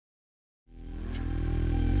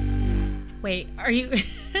Wait, are you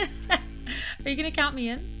are you gonna count me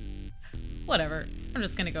in? Whatever. I'm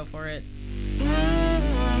just gonna go for it.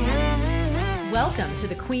 Welcome to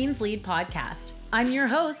the Queen's Lead podcast. I'm your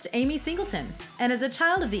host, Amy Singleton, and as a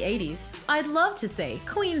child of the 80s, I'd love to say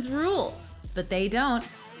queens rule, but they don't.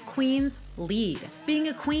 Queens lead. Being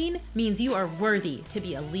a queen means you are worthy to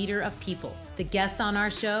be a leader of people. The guests on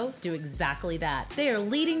our show do exactly that. They are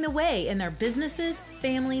leading the way in their businesses,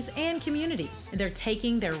 families, and communities. And they're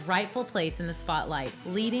taking their rightful place in the spotlight,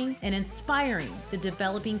 leading and inspiring the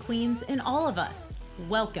developing queens in all of us.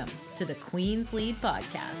 Welcome to the Queen's Lead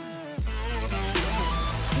podcast.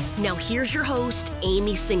 Now here's your host,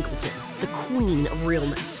 Amy Singleton, the queen of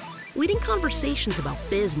realness, leading conversations about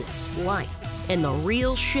business, life, and the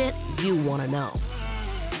real shit you want to know.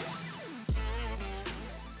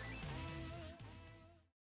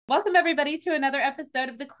 Welcome, everybody, to another episode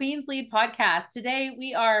of the Queen's Lead podcast. Today,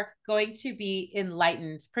 we are going to be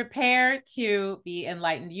enlightened. Prepare to be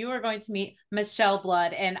enlightened. You are going to meet Michele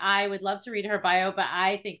Blood, and I would love to read her bio, but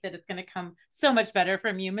I think that it's going to come so much better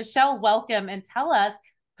from you. Michele, welcome, and tell us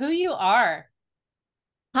who you are.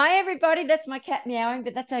 Hi, everybody. That's my cat meowing,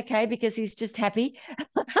 but that's okay because he's just happy.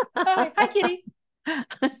 Hi, kitty.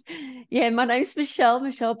 Yeah, my name's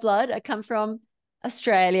Michele Blood. I come from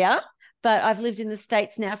Australia, but I've lived in the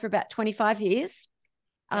States now for about 25 years.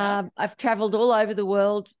 Yeah. I've traveled all over the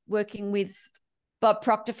world working with Bob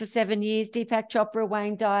Proctor for 7 years, Deepak Chopra,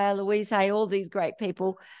 Wayne Dyer, Louise Hay, all these great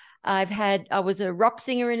people. I was a rock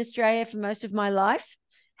singer in Australia for most of my life,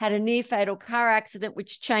 had a near-fatal car accident,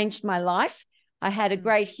 which changed my life. I had a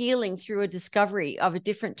great healing through a discovery of a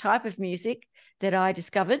different type of music that I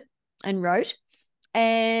discovered and wrote.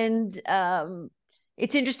 And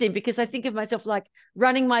it's interesting because I think of myself like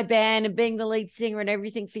running my band and being the lead singer and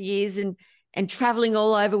everything for years and traveling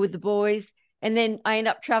all over with the boys. And then I end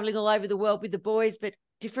up traveling all over the world with the boys, but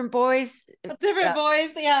different boys. Different boys,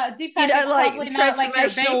 yeah. Deepak is like probably not like your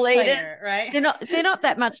bass player, right? They're not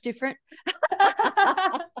that much different.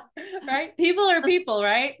 Right? People are people,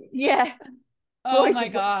 right? Yeah. Oh boys my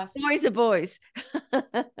gosh. Boys are boys.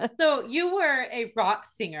 So you were a rock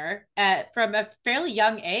singer from a fairly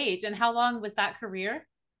young age. And how long was that career?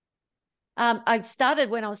 I started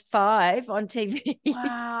when I was 5 on TV.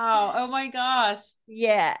 Wow. Oh my gosh.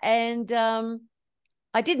 Yeah. And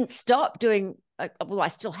I didn't stop doing, I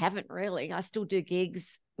still haven't really. I still do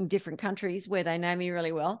gigs in different countries where they know me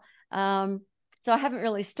really well. So I haven't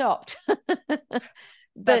really stopped.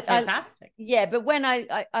 That's fantastic. But when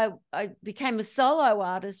I became a solo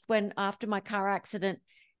artist after my car accident,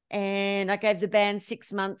 and I gave the band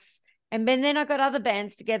 6 months, and then I got other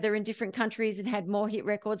bands together in different countries and had more hit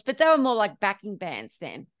records, but they were more like backing bands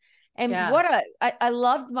then. And what I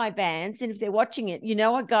loved my bands, and if they're watching it, you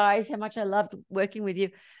know what, guys, how much I loved working with you.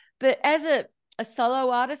 But as a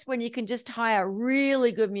solo artist, when you can just hire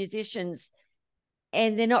really good musicians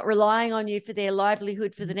and they're not relying on you for their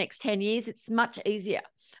livelihood for the next 10 years, it's much easier.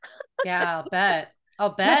 Yeah, I'll bet.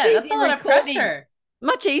 That's a lot of pressure.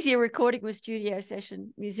 Much easier recording with studio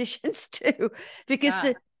session musicians too, because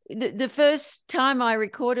the first time I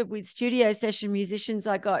recorded with studio session musicians,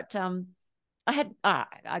 I got the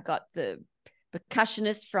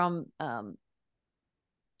percussionist from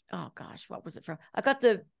what was it from? I got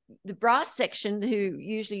the brass section who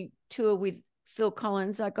usually tour with Phil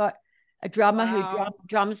Collins. I got a drummer who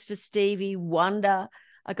drums for Stevie Wonder.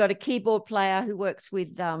 I got a keyboard player who works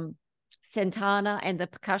with Santana and the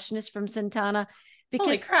percussionist from Santana.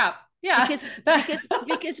 Holy crap. Yeah.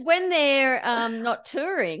 Because when they're not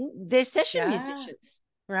touring, they're session musicians.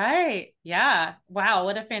 Right. Yeah. Wow.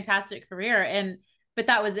 What a fantastic career. But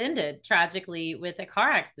that was ended tragically with a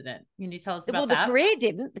car accident. Can you tell us about that?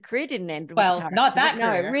 The career didn't end. Well, not that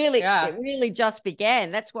career. No, it really just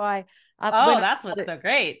began. That's why. That's what's so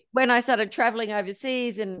great. When I started traveling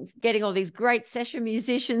overseas and getting all these great session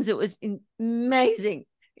musicians, it was amazing.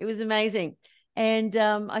 It was amazing. And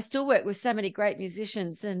I still work with so many great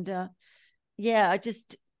musicians. And I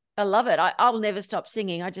love it. I'll never stop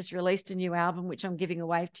singing. I just released a new album, which I'm giving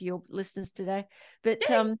away to your listeners today. But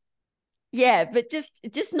but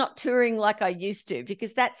just not touring like I used to,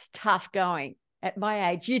 because that's tough going at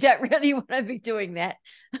my age. You don't really want to be doing that.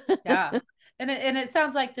 Yeah. And it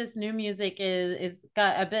sounds like this new music is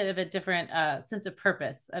got a bit of a different sense of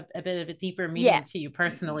purpose, a bit of a deeper meaning to you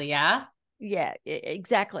personally. Yeah. Yeah,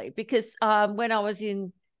 exactly. Because when I was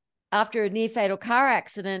after a near fatal car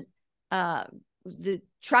accident, I was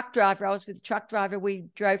with a truck driver. We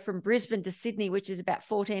drove from Brisbane to Sydney, which is about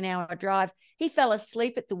 14-hour drive. He fell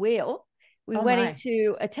asleep at the wheel. We went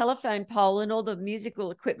into a telephone pole and all the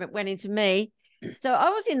musical equipment went into me. So I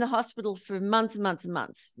was in the hospital for months and months and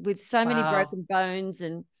months with so many broken bones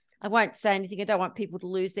and I won't say anything. I don't want people to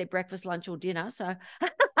lose their breakfast, lunch, or dinner. So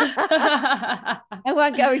I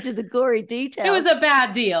won't go into the gory details. It was a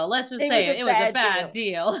bad deal. Let's just say it was a bad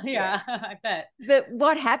deal. Yeah. I bet. But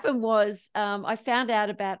what happened was I found out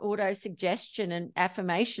about auto-suggestion and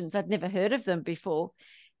affirmations. I'd never heard of them before.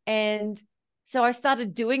 And so I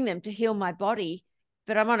started doing them to heal my body.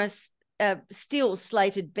 But I'm on a still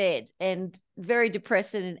slated bed and very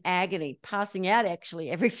depressed and in agony, passing out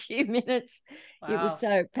actually every few minutes. Wow. It was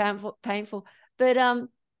so painful. But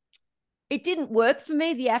it didn't work for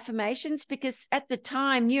me, the affirmations, because at the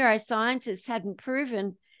time neuroscientists hadn't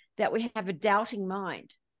proven that we have a doubting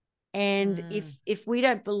mind. And if we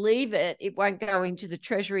don't believe it, it won't go into the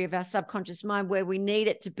treasury of our subconscious mind where we need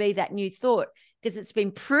it to be that new thought, because it's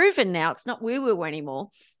been proven now. It's not woo-woo anymore.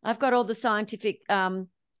 I've got all the scientific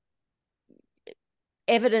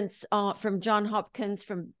evidence from Johns Hopkins,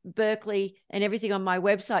 from Berkeley, and everything on my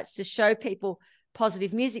websites to show people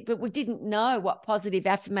positive music, but we didn't know what positive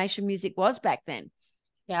affirmation music was back then.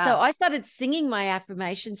 Yeah. So I started singing my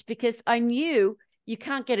affirmations because I knew you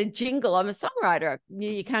can't get a jingle. I'm a songwriter. I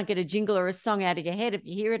knew you can't get a jingle or a song out of your head if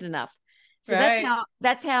you hear it enough. So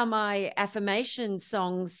that's how my affirmation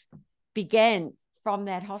songs began, from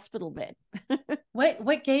that hospital bed.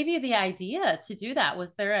 What gave you the idea to do that?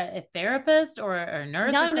 Was there a therapist or a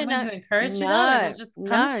nurse or someone who encouraged you that, or did it just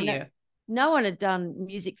come to you? No one had done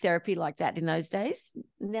music therapy like that in those days.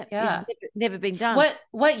 Never been done.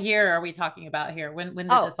 What year are we talking about here? When did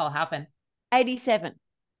this all happen? 87.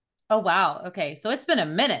 Oh, wow. Okay. So it's been a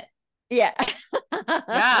minute. Yeah.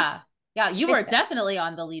 Yeah. You were definitely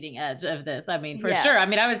on the leading edge of this. I mean, for sure. I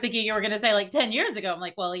mean, I was thinking you were going to say like 10 years ago. I'm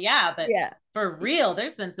like, well, yeah, but for real,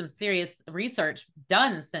 there's been some serious research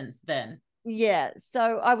done since then. Yeah.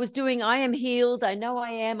 So I was doing I Am Healed. I Know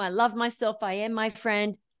I Am. I Love Myself. I Am My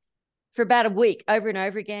Friend for about a week, over and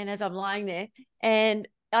over again as I'm lying there. And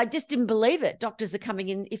I just didn't believe it. Doctors are coming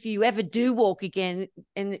in, if you ever do walk again,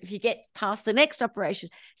 and if you get past the next operation.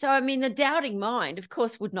 So, I mean, the doubting mind, of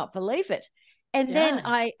course, would not believe it. And then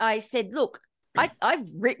I said, look, I've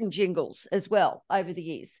written jingles as well over the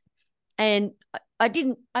years. And I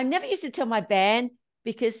never used to tell my band,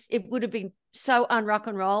 because it would have been so un-rock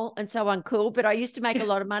and roll and so uncool, but I used to make a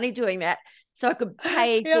lot of money doing that. So I could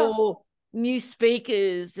pay for new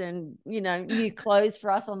speakers and, new clothes for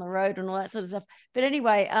us on the road and all that sort of stuff. But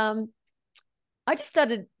anyway, I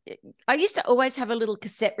used to always have a little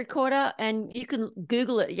cassette recorder, and you can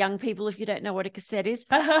Google it, young people, if you don't know what a cassette is.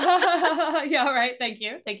 Yeah, right. Thank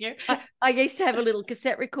you. I used to have a little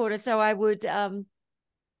cassette recorder, so I would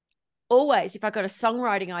always, if I got a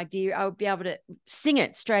songwriting idea, I would be able to sing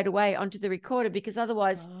it straight away onto the recorder, because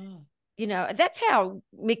otherwise, that's how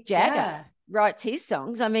Mick Jagger writes his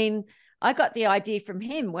songs. I mean, I got the idea from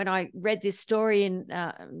him when I read this story in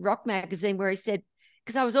Rock Magazine, where he said,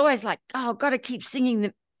 because I was always like, oh, I've got to keep singing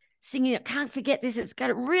it. Can't forget this. It's got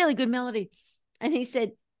a really good melody. And he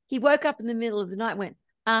said he woke up in the middle of the night and went,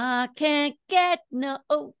 I can't get no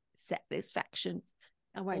satisfaction.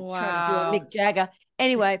 I won't try to do a Mick Jagger.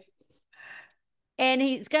 Anyway, and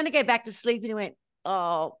he's going to go back to sleep, and he went,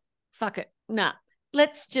 oh, fuck it. Nah,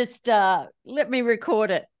 let's just let me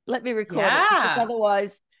record it. Let me record it. Because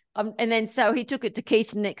otherwise... and then so he took it to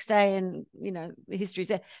Keith the next day, and the history's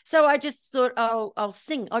there. So I just thought, I'll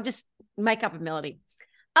sing. I'll just make up a melody.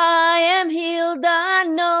 I am healed. I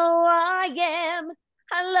know I am.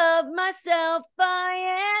 I love myself.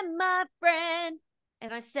 I am my friend.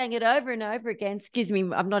 And I sang it over and over again. Excuse me,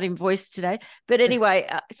 I'm not in voice today. But anyway,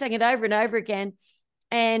 I sang it over and over again.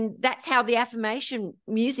 And that's how the affirmation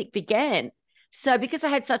music began. So because I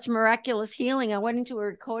had such miraculous healing, I went into a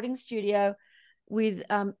recording studio with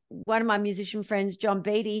one of my musician friends, John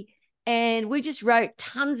Beatty, and we just wrote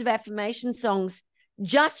tons of affirmation songs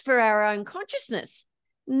just for our own consciousness.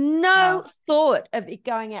 No thought of it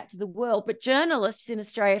going out to the world, but journalists in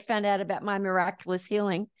Australia found out about my miraculous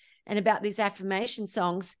healing and about these affirmation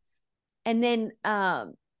songs. And then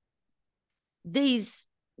these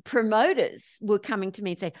promoters were coming to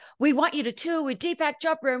me and say, we want you to tour with Deepak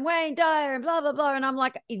Chopra and Wayne Dyer and blah, blah, blah. And I'm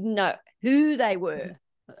like, no, who they were.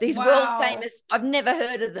 These world famous, I've never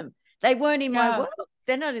heard of them. They weren't in my world.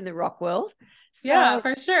 They're not in the rock world. So,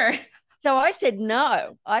 for sure. So I said,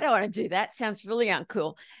 no, I don't want to do that. Sounds really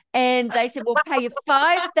uncool. And they said, we'll pay you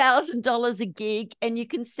 $5,000 a gig, and you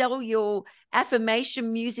can sell your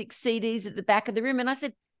affirmation music CDs at the back of the room. And I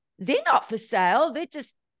said, they're not for sale. They're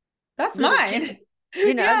just. That's mine.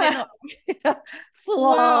 They're not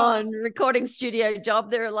full-on recording studio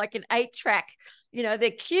job. They're like an 8-track,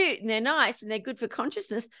 they're cute and they're nice and they're good for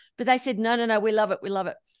consciousness. But they said, no, we love it. We love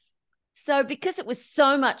it. So because it was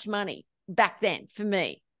so much money back then for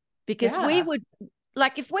me, because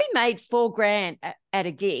like if we made $4,000 at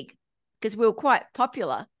a gig, because we were quite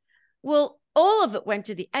popular, well, all of it went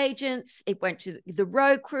to the agents. It went to the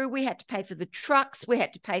road crew. We had to pay for the trucks. We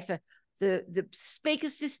had to pay for the speaker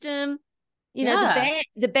system. You know,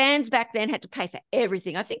 the bands back then had to pay for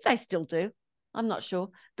everything. I think they still do. I'm not sure.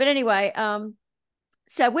 But anyway,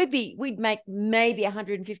 so we'd make maybe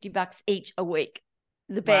 $150 each a week,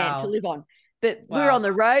 the band to live on. But we're on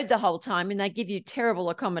the road the whole time, and they give you terrible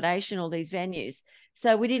accommodation, all these venues.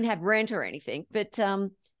 So we didn't have rent or anything, but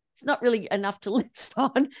it's not really enough to live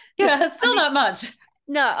on. Yeah, it's still not much.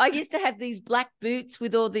 No, I used to have these black boots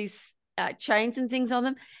with all these chains and things on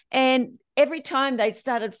them. And every time they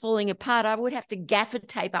started falling apart, I would have to gaffer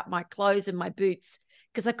tape up my clothes and my boots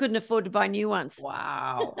because I couldn't afford to buy new ones.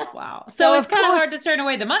 Wow. So it's kind of hard to turn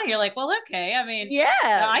away the money. You're like, well, okay. I mean, yeah,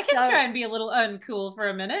 I can try and be a little uncool for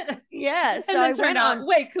a minute. Yeah. And then turn out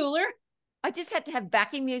way cooler. I just had to have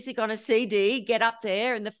backing music on a CD, get up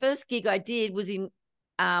there. And the first gig I did was in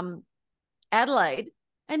Adelaide.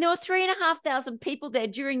 And there were 3,500 people there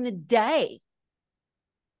during the day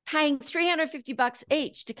paying $350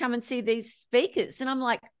 each to come and see these speakers. And I'm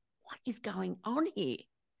like, what is going on here?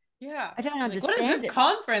 Yeah. I don't understand. What is this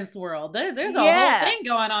conference world? There's a whole thing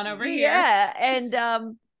going on over here. Yeah.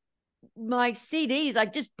 And my CDs,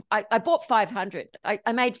 I bought 500.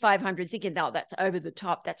 I made 500 thinking, no, that's over the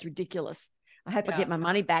top. That's ridiculous. I hope I get my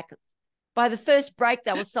money back. By the first break,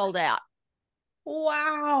 they were sold out.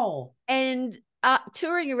 Wow. And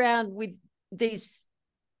touring around with these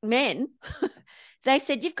men, they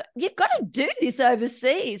said, you've got to do this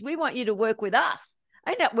overseas. We want you to work with us.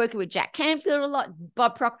 I ended up working with Jack Canfield a lot,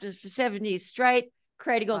 Bob Proctor for 7 years straight,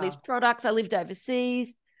 creating all these products. I lived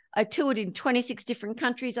overseas. I toured in 26 different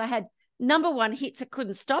countries. I had #1 hits. I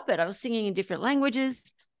couldn't stop it. I was singing in different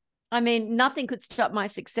languages. I mean, nothing could stop my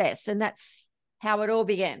success. And that's how it all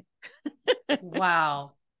began.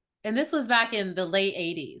 Wow. And this was back in the late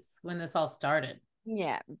 80s when this all started.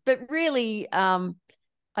 Yeah. But really,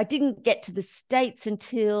 I didn't get to the States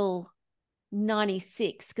until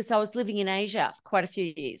 96 because I was living in Asia for quite a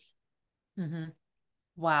few years. Mm-hmm.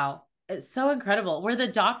 Wow. It's so incredible. Were the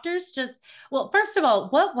doctors just, well, first of all,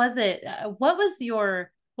 what was it? What was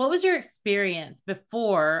your experience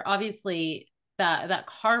before, obviously, that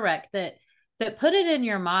car wreck that put it in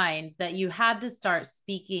your mind that you had to start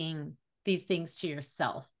speaking these things to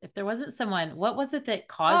yourself? If there wasn't someone, what was it that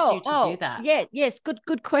caused you to do that? Yeah. Yes.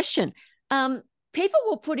 Good question. People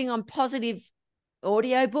were putting on positive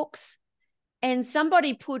audio books, and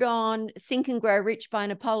somebody put on Think and Grow Rich by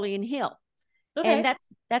Napoleon Hill. Okay. And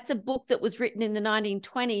that's a book that was written in the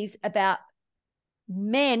 1920s about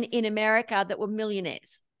men in America that were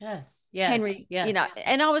millionaires. Yes. Henry, you know,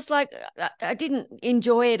 and I was like, I didn't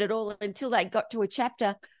enjoy it at all until they got to a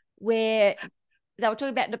chapter where they were talking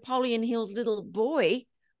about Napoleon Hill's little boy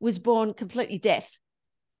was born completely deaf.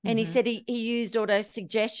 And he said he used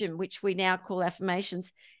auto-suggestion, which we now call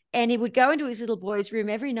affirmations. And he would go into his little boy's room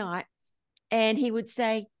every night and he would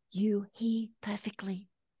say, you hear perfectly.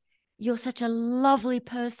 You're such a lovely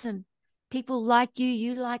person. People like you.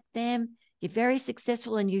 You like them. You're very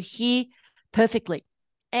successful and you hear perfectly.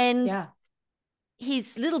 And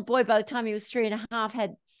his little boy, by the time he was 3.5,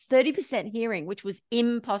 had 30% hearing, which was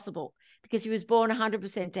impossible because he was born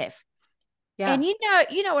 100% deaf. Yeah. And you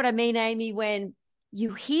know what I mean, Amy, when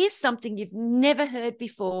you hear something you've never heard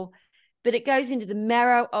before, but it goes into the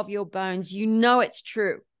marrow of your bones, you know it's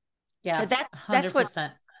true. Yeah. So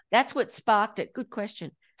that's what sparked it. Good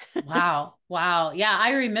question. Wow. Yeah.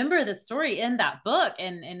 I remember the story in that book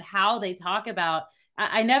and how they talk about,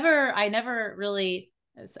 I never really,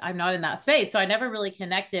 I'm not in that space. So I never really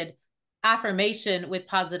connected affirmation with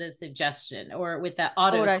positive suggestion or with that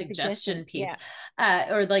auto suggestion piece,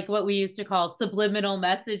 or like what we used to call subliminal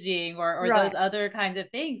messaging or those other kinds of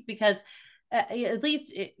things, because at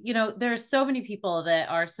least, there's so many people that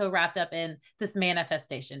are so wrapped up in this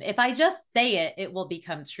manifestation. If I just say it, it will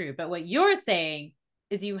become true. But what you're saying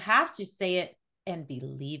is you have to say it and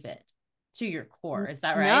believe it to your core. Is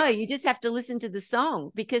that right? No, you just have to listen to the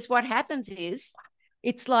song, because what happens is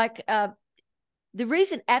it's like the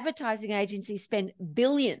reason advertising agencies spend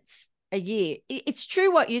billions a year. It's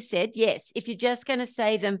true what you said. Yes. If you're just going to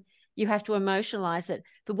say them, you have to emotionalize it.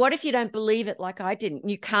 But what if you don't believe it like I didn't?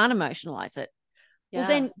 You can't emotionalize it. Yeah.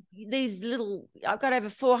 Well, then I've got over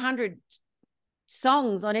 400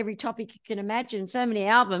 songs on every topic you can imagine, so many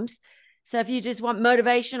albums. So if you just want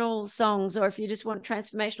motivational songs, or if you just want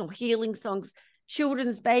transformational healing songs,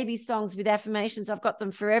 children's baby songs with affirmations, I've got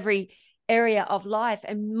them for every area of life,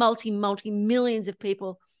 and multi millions of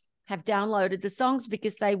people have downloaded the songs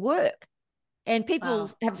because they work, and people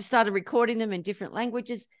have started recording them in different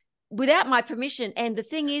languages. without my permission. And the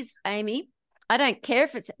thing is, Amy, I don't care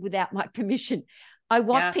if it's without my permission. I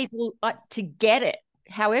want people to get it,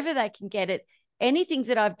 however they can get it. Anything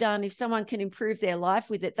that I've done, if someone can improve their life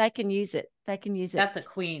with it, they can use it. They can use it. That's a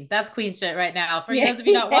queen. That's queen shit right now. For those of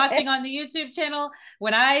you not watching on the YouTube channel,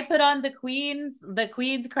 when I put on the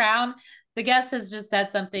queen's crown, the guest has just said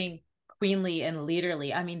something queenly and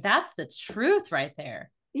leaderly. I mean, that's the truth right there.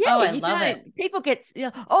 Yeah, I love it. People get,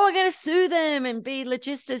 I'm going to sue them and be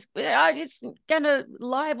logistics. I'm just going to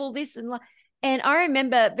libel this and I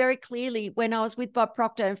remember very clearly when I was with Bob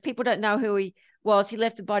Proctor. If people don't know who he was, he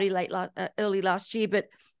left the body early last year, but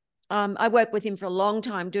I worked with him for a long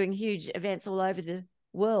time doing huge events all over the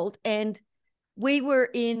world. And we were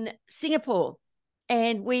in Singapore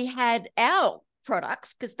and we had our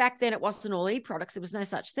products, because back then it wasn't all e-products. There was no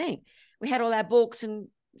such thing. We had all our books and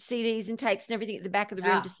CDs and tapes and everything at the back of the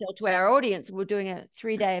room to sell to our audience. We're doing a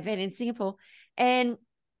 3-day event in Singapore. And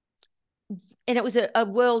it was a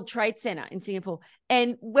World Trade Center in Singapore.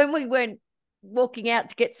 And when we went walking out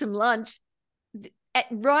to get some lunch,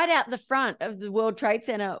 right out the front of the World Trade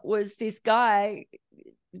Center was this guy,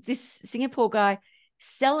 this Singapore guy,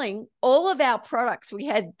 selling all of our products we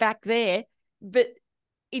had back there. But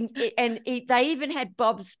they even had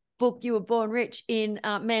Bob's book, You Were Born Rich, in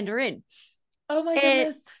Mandarin. Oh my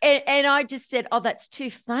goodness. And I just said, oh, that's too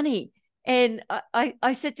funny. And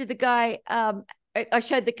I said to the guy, I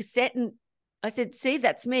showed the cassette and I said, see,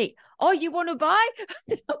 that's me. Oh, you want to buy?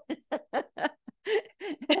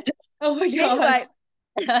 Oh my gosh.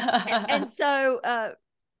 Anyway, and so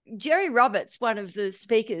Jerry Roberts, one of the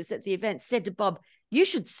speakers at the event, said to Bob, you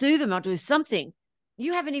should sue them or do something.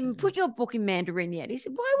 You haven't even put your book in Mandarin yet. He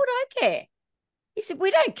said, why would I care? He said,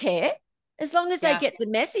 we don't care. As long as they get the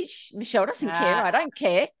message. Michelle doesn't care. I don't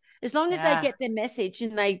care. As long as they get their message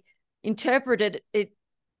and they interpreted it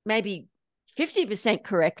maybe 50%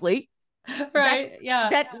 correctly. Right.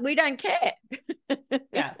 That we don't care.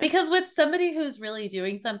 Because with somebody who's really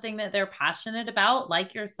doing something that they're passionate about,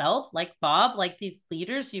 like yourself, like Bob, like these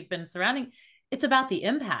leaders you've been surrounding, it's about the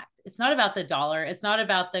impact. It's not about the dollar. It's not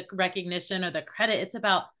about the recognition or the credit. It's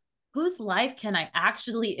about whose life can I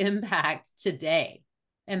actually impact today?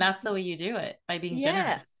 And that's the way you do it, by being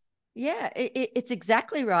generous. Yeah, it's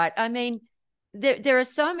exactly right. I mean, there are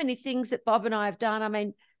so many things that Bob and I have done. I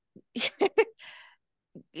mean,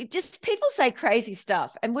 just people say crazy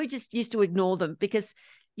stuff and we just used to ignore them because,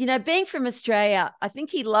 being from Australia, I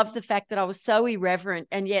think he loved the fact that I was so irreverent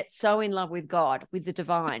and yet so in love with God, with the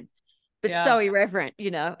divine, but so irreverent,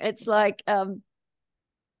 it's like,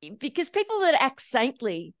 because people that act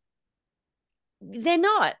saintly, they're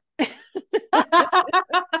not.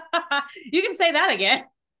 You can say that again.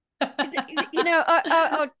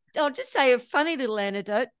 I'll just say a funny little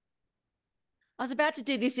anecdote. I was about to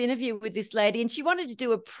do this interview with this lady and she wanted to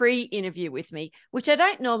do a pre-interview with me, which I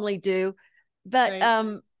don't normally do, but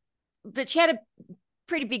she had a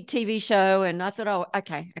pretty big TV show and I thought, oh,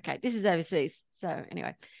 okay, this is overseas. So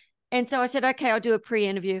anyway, and so I said, okay, I'll do a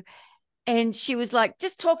pre-interview. And she was like,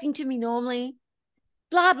 just talking to me normally,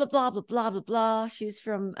 blah, blah, blah, blah, blah, blah, blah. She was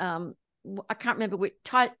from, I can't remember which,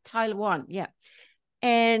 Taiwan. Yeah.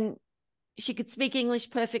 And she could speak English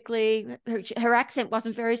perfectly. Her accent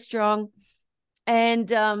wasn't very strong. And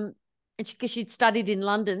because she'd studied in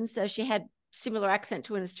London, so she had similar accent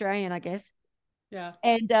to an Australian, I guess. Yeah.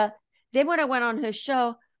 And then when I went on her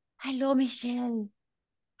show, hello, Michelle,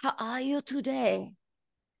 how are you today?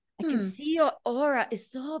 I can see your aura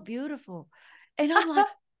is so beautiful. And I'm like,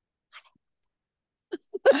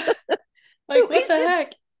 like what the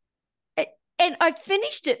heck? And I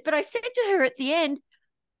finished it, but I said to her at the end,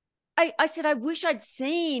 I said, I wish I'd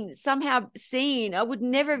somehow seen. I would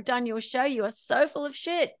never have done your show. You are so full of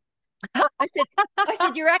shit. I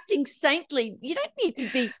said, you're acting saintly. You don't need to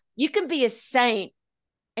be, you can be a saint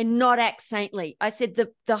and not act saintly. I said,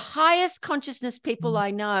 the highest consciousness people I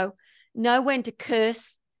know when to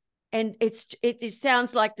curse. And it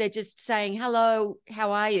sounds like they're just saying, hello,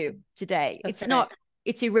 how are you today? It's not,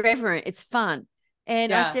 it's irreverent. It's fun.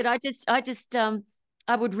 And I said,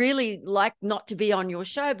 I would really like not to be on your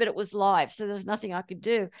show, but it was live. So there was nothing I could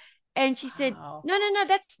do. And she said, no,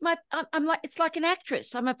 that's I'm like, it's like an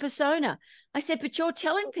actress. I'm a persona. I said, but you're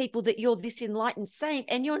telling people that you're this enlightened saint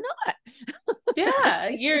and you're not. Yeah.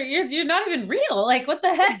 You're not even real. Like what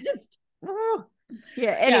the heck?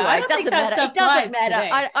 Yeah. Anyway, it doesn't matter. It doesn't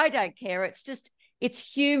matter. I don't care. It's just, it's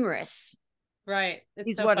humorous. Right. It's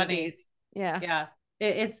is so what funny. it is. Yeah. Yeah.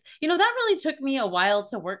 It's, that really took me a while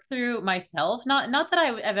to work through myself. Not that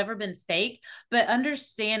I've ever been fake, but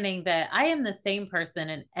understanding that I am the same person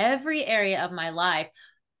in every area of my life.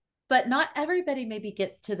 but not everybody maybe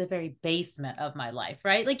gets to the very basement of my life,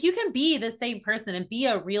 right? Like you can be the same person and be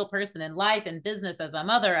a real person in life and business, as a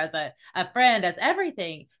mother, as a friend, as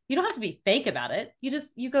everything. You don't have to be fake about it.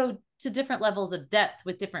 You go to different levels of depth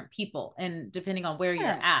with different people and depending on where you're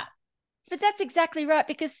at. But that's exactly right.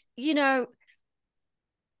 Because,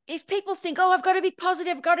 if people think, oh, I've got to be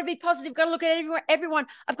positive, got to look at everyone,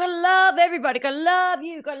 I've got to love everybody, got to love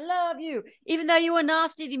you, even though you were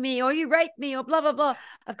nasty to me or you raped me or blah, blah, blah.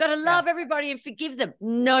 I've got to love everybody and forgive them.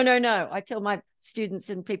 No. I tell my students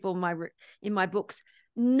and people in my books,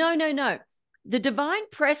 no. The divine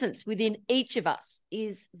presence within each of us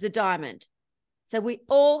is the diamond. So we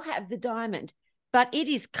all have the diamond, but it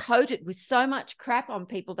is coated with so much crap on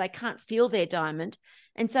people, they can't feel their diamond.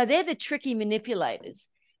 And so they're the tricky manipulators.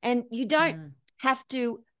 And you don't have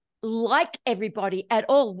to like everybody at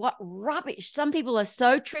all. What rubbish. Some people are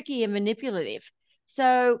so tricky and manipulative.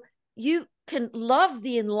 So you can love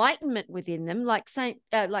the enlightenment within them, like Saint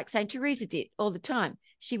Teresa did all the time.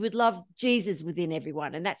 She would love Jesus within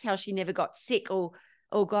everyone. And that's how she never got sick or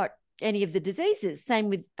got any of the diseases. Same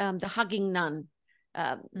with the hugging nun,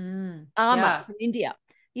 Amma from India.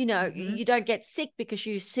 You don't get sick because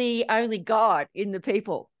you see only God in the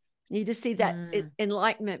people. You just see that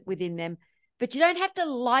enlightenment within them, but you don't have to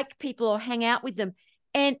like people or hang out with them.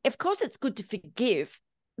 And of course, it's good to forgive.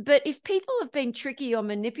 But if people have been tricky or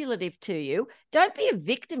manipulative to you, don't be a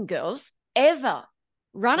victim, girls, ever.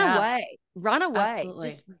 Run away. Absolutely.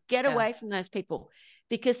 Just get away from those people,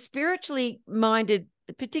 because spiritually minded,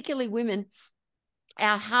 particularly women,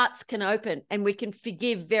 our hearts can open and we can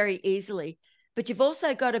forgive very easily. But you've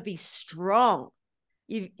also got to be strong.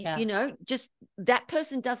 Just that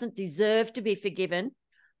person doesn't deserve to be forgiven.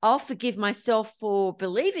 I'll forgive myself for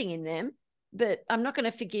believing in them, but I'm not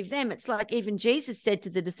going to forgive them. It's like even Jesus said to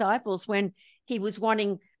the disciples when he was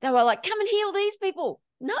wanting, they were like, come and heal these people.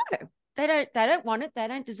 No, they don't want it. They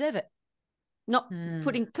don't deserve it. Not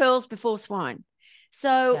putting pearls before swine.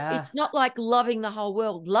 So it's not like loving the whole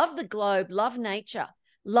world. Love the globe, love nature,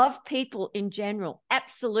 love people in general.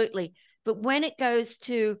 Absolutely. But when it comes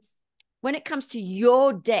to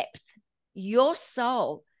your depth, your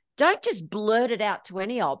soul, don't just blurt it out to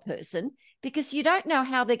any old person, because you don't know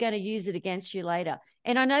how they're going to use it against you later.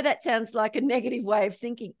 And I know that sounds like a negative way of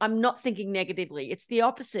thinking. I'm not thinking negatively. It's the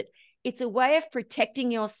opposite. It's a way of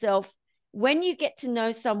protecting yourself when you get to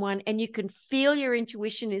know someone and you can feel your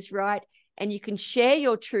intuition is right and you can share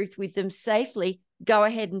your truth with them safely. Go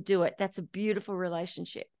ahead and do it. That's a beautiful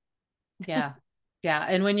relationship. Yeah.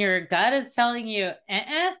 And when your gut is telling you,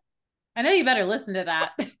 I know you better listen to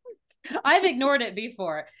that. I've ignored it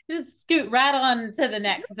before. Just scoot right on to the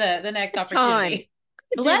next opportunity.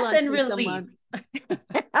 Bless and release.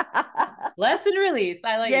 Bless and release.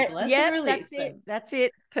 I like it. Bless and release. That's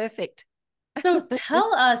it. Perfect. So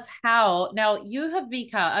tell us how, now you have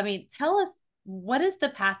become, tell us, what is the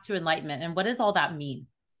path to enlightenment and what does all that mean?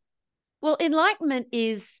 Well, enlightenment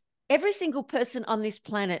is every single person on this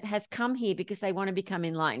planet has come here because they want to become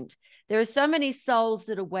enlightened. There are so many souls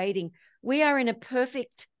that are waiting. We are in a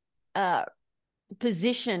perfect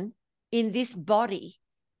position in this body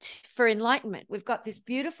for enlightenment. We've got this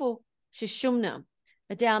beautiful Sushumna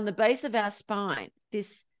down the base of our spine,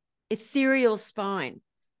 this ethereal spine,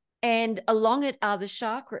 and along it are the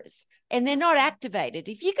chakras, and they're not activated.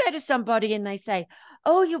 If you go to somebody and they say,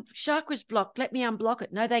 oh, your chakra's blocked, let me unblock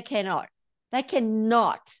it. No, they cannot. They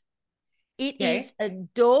cannot. It is a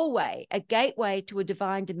doorway, a gateway to a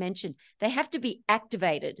divine dimension. They have to be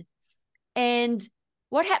activated. And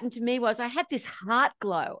what happened to me was I had this heart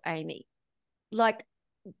glow, Amy, like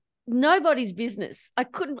nobody's business. I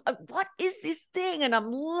couldn't, what is this thing? And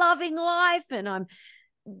I'm loving life and I'm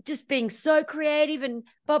just being so creative. And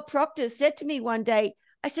Bob Proctor said to me one day,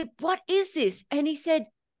 I said, what is this? And he said,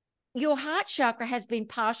 your heart chakra has been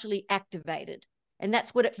partially activated. And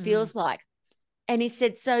that's what it feels like. And he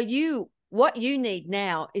said, so what you need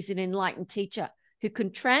now is an enlightened teacher who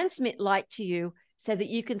can transmit light to you so that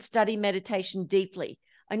you can study meditation deeply.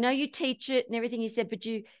 I know you teach it and everything, he said, but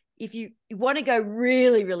if you want to go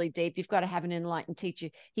really, really deep, you've got to have an enlightened teacher.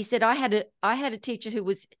 He said, I had a teacher who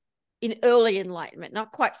was in early enlightenment,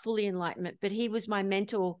 not quite fully enlightenment, but he was my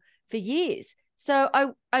mentor for years. So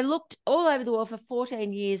I looked all over the world for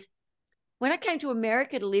 14 years. When I came to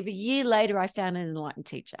America to live, a year later, I found an enlightened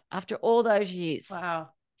teacher after all those years. Wow.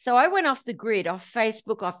 So I went off the grid, off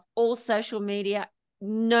Facebook, off all social media,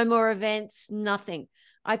 no more events, nothing.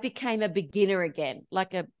 I became a beginner again.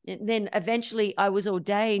 And then eventually I was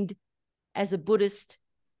ordained as a Buddhist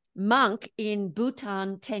monk in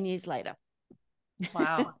Bhutan 10 years later.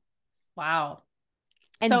 Wow. Wow.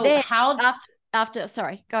 And so then after,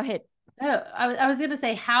 sorry, go ahead. Oh, I was going to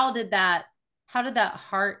say, how did that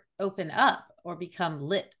heart open up or become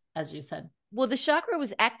lit, as you said? Well, the chakra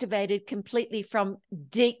was activated completely from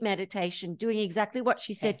deep meditation, doing exactly what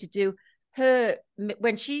she said to do.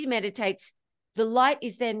 When she meditates, the light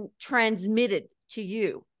is then transmitted to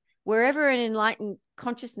you. Wherever an enlightened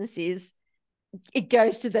consciousness is, it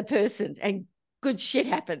goes to the person and good shit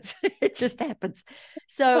happens. It just happens.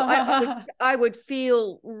 So I would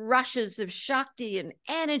feel rushes of Shakti and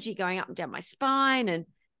energy going up and down my spine. And,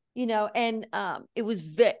 it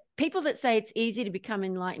was people that say it's easy to become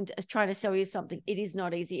enlightened as trying to sell you something. It is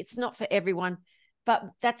not easy. It's not for everyone, but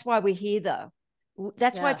that's why we're here though.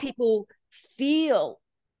 That's why people feel.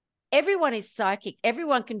 Everyone is psychic.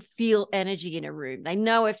 Everyone can feel energy in a room. They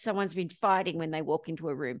know if someone's been fighting when they walk into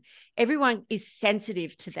a room. Everyone is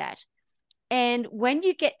sensitive to that. And when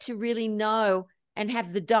you get to really know and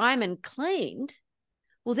have the diamond cleaned,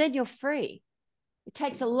 well, then you're free. It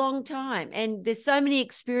takes a long time. And there's so many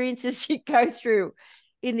experiences you go through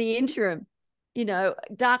in the interim,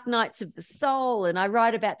 dark nights of the soul. And I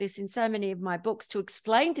write about this in so many of my books to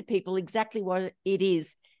explain to people exactly what it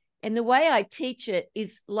is. And the way I teach it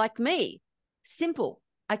is like me, simple.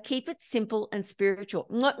 I keep it simple and spiritual.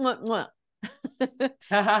 Mwah, mwah,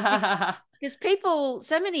 mwah. Because people,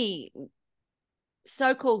 so many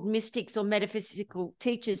so-called mystics or metaphysical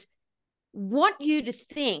teachers want you to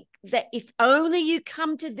think that if only you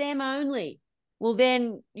come to them only, well,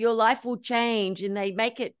 then your life will change. And they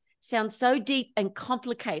make it sound so deep and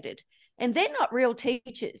complicated. And they're not real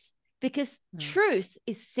teachers, because truth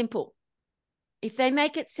is simple. If they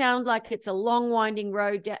make it sound like it's a long winding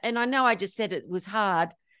road, and I know I just said it was hard,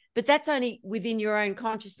 but that's only within your own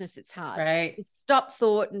consciousness. It's hard. Right. To stop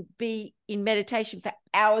thought and be in meditation for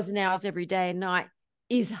hours and hours every day and night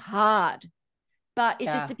is hard, but it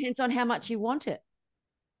just depends on how much you want it.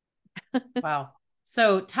 Wow.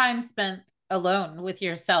 So time spent alone with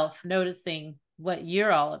yourself, noticing what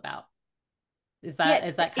you're all about. Is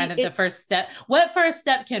that kind of the first step? What first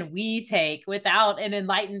step can we take without an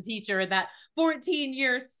enlightened teacher in that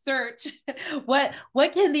 14-year search? What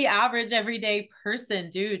can the average everyday person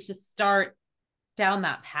do to start down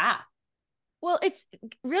that path? Well, it's a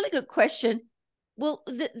really good question. Well,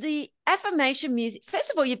 the affirmation music, first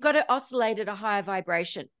of all, you've got to oscillate at a higher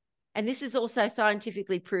vibration. And this is also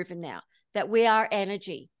scientifically proven now that we are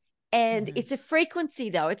energy. And it's a frequency,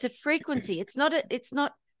 though. It's a frequency. It's not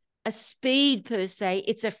a speed per se.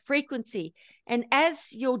 It's a frequency. And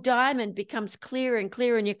as your diamond becomes clearer and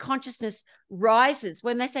clearer and your consciousness rises,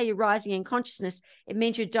 when they say you're rising in consciousness, it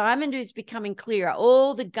means your diamond is becoming clearer.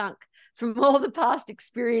 All the gunk from all the past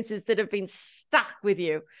experiences that have been stuck with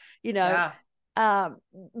you,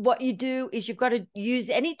 what you do is you've got to use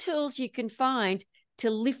any tools you can find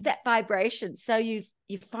to lift that vibration. So you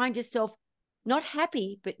find yourself not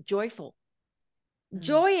happy, but joyful.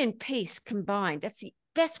 Joy and peace combined. That's the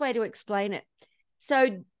best way to explain it.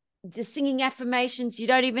 So the singing affirmations, you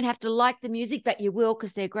don't even have to like the music, but you will,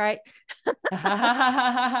 because they're great.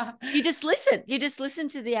 You just listen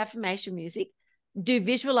to the affirmation music, do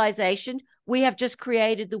visualization. We have just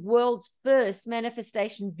created the world's first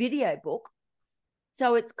manifestation video book.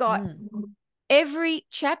 So it's got every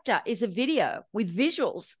chapter is a video with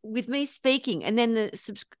visuals, with me speaking, and then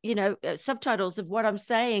the subtitles of what I'm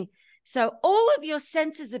saying. So all of your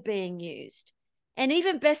senses are being used. And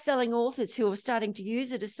even best-selling authors who are starting to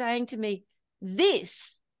use it are saying to me,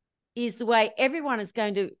 this is the way everyone is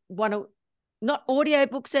going to want to, not audio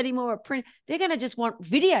books anymore or print. They're going to just want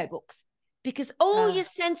video books, because all your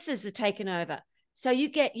senses are taken over. So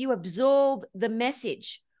you absorb the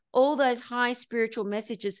message. All those high spiritual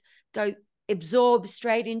messages go absorb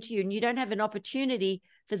straight into you, and you don't have an opportunity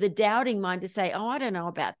for the doubting mind to say, oh, I don't know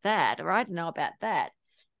about that, or I don't know about that.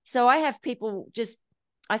 So I have people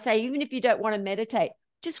I say, even if you don't want to meditate,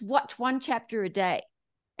 just watch one chapter a day,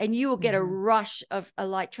 and you will get a rush of a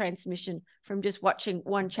light transmission from just watching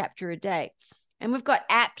one chapter a day. And we've got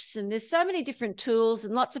apps, and there's so many different tools,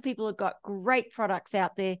 and lots of people have got great products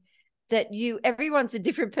out there that everyone's a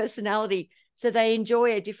different personality, so they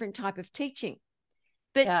enjoy a different type of teaching.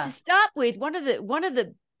 But to start with, one of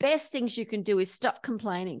the best things you can do is stop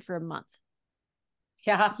complaining for a month.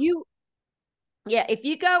 Yeah. If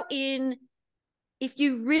you go in, if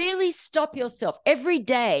you really stop yourself every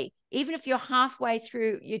day, even if you're halfway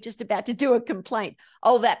through, you're just about to do a complaint.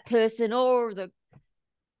 Oh, that person, or the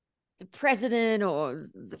president, or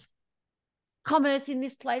the commerce in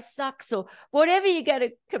this place sucks, or whatever you're going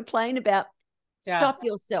to complain about, stop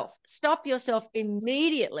yourself. Stop yourself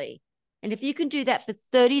immediately. And if you can do that for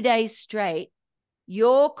 30 days straight,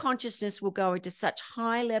 your consciousness will go into such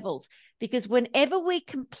high levels, because whenever we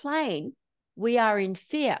complain, we are in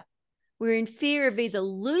fear. We're in fear of either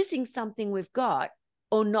losing something we've got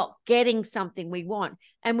or not getting something we want.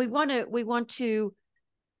 And we want to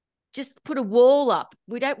just put a wall up.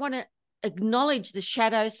 We don't want to acknowledge the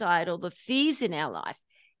shadow side or the fears in our life.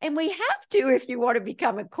 And we have to, if you want to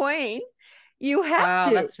become a queen, you have wow,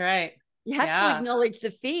 to. that's right. You have to acknowledge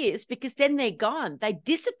the fears, because then they're gone. They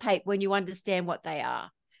dissipate when you understand what they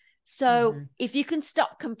are. So if you can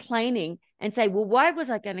stop complaining and say, well, why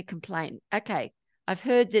was I going to complain? Okay, I've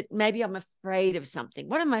heard that maybe I'm afraid of something.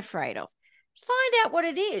 What am I afraid of? Find out what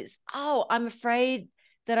it is. Oh, I'm afraid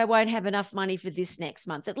that I won't have enough money for this next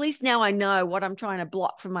month. At least now I know what I'm trying to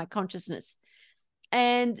block from my consciousness.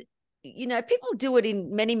 And, you know, people do it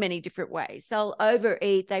in many, many different ways. They'll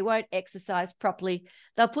overeat. They won't exercise properly.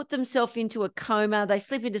 They'll put themselves into a coma. They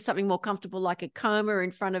slip into something more comfortable, like a coma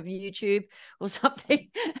in front of YouTube or something.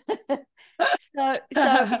 So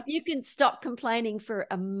if you can stop complaining for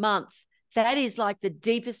a month, that is like the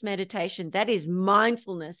deepest meditation. That is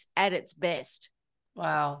mindfulness at its best.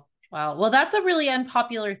 Wow. Wow. Well, that's a really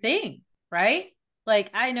unpopular thing, right? Like,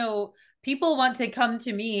 I know people want to come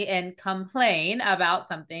to me and complain about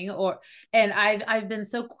something, and I've been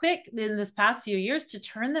so quick in this past few years to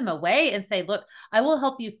turn them away and say, look, I will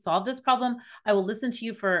help you solve this problem. I will listen to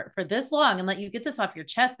you for this long and let you get this off your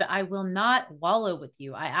chest, but I will not wallow with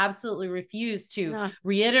you. I absolutely refuse to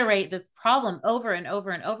reiterate this problem over and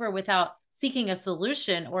over and over without seeking a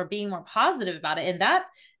solution or being more positive about it. And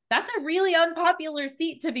that's a really unpopular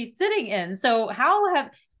seat to be sitting in. So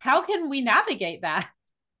how can we navigate that?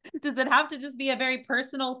 Does it have to just be a very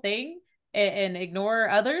personal thing and ignore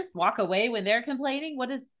others, walk away when they're complaining? What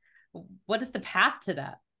is the path to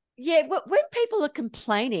that? Yeah, when people are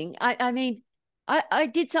complaining, I mean, I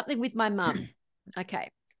did something with my mum. Okay.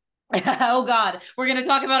 Oh God, we're going to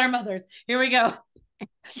talk about our mothers. Here we go.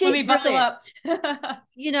 Let me buckle up.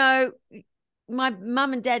 You know, my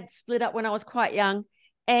mum and dad split up when I was quite young,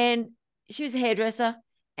 and she was a hairdresser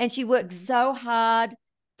and she worked so hard,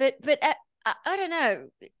 but I don't know.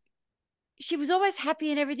 She was always happy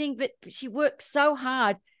and everything, but she worked so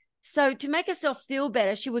hard. So to make herself feel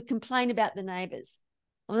better, she would complain about the neighbors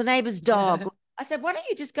or the neighbor's dog. I said, why don't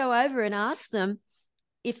you just go over and ask them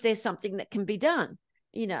if there's something that can be done?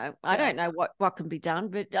 You know, I don't know what can be done,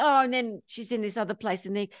 but and then she's in this other place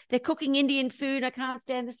and they're cooking Indian food. I can't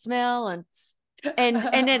stand the smell. And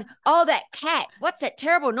then, that cat, what's that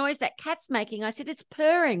terrible noise that cat's making? I said, it's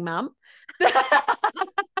purring, Mum.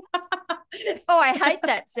 I hate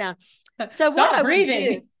that sound. So what I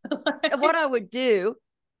would do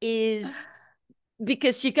is,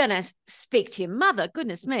 because you're going to speak to your mother,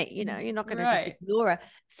 goodness me, you know, you're not going to just ignore her.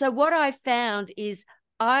 So what I found is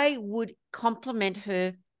I would compliment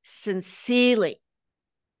her sincerely.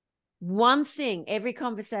 One thing, every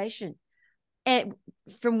conversation, and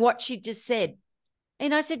from what she just said.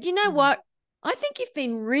 And I said, you know what? I think you've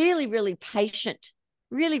been really, really patient,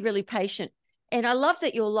 really, really patient. And I love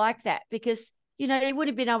that you're like that, because, you know, you would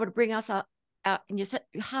have been able to bring us out and you're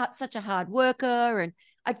such a hard worker. And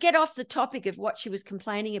I'd get off the topic of what she was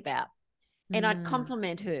complaining about and I'd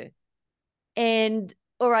compliment her.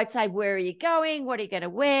 Or I'd say, where are you going? What are you going to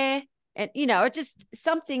wear? And, you know, just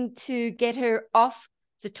something to get her off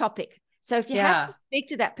the topic. So if you have to speak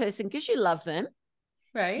to that person because you love them,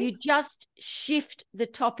 you just shift the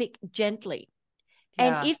topic gently.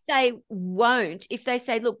 And if they won't, if they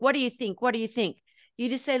say, look, what do you think? What do you think? You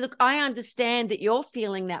just say, look, I understand that you're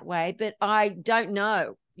feeling that way, but I don't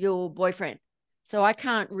know your boyfriend. So I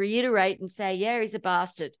can't reiterate and say, yeah, he's a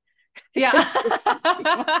bastard. Yeah.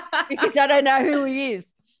 Because I don't know who he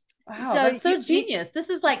is. Wow, that's so genius. This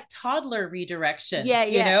is like toddler redirection. Yeah.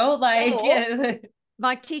 You know, like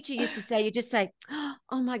my teacher used to say, you just say,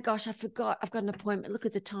 oh my gosh, I forgot. I've got an appointment. Look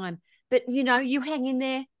at the time. But, you know, you hang in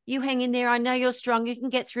there. You hang in there. I know you're strong. You can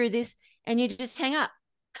get through this. And you just hang up.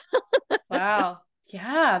 Wow.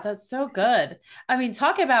 Yeah, that's so good. I mean,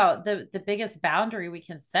 talk about the biggest boundary we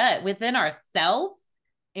can set within ourselves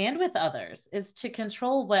and with others is to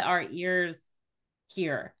control what our ears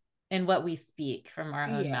hear and what we speak from our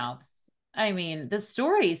own mouths. I mean, the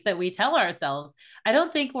stories that we tell ourselves, I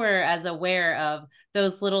don't think we're as aware of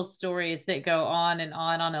those little stories that go on and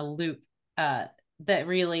on a loop that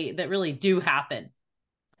really do happen.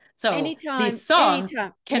 So these songs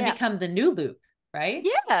can become the new loop, right?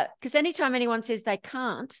 Yeah, because anytime anyone says they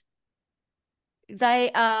can't,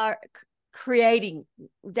 they are creating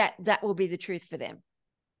that will be the truth for them.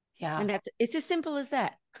 Yeah. And it's as simple as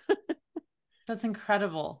that. That's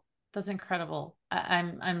incredible. That's incredible. I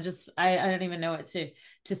don't even know what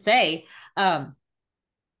to say.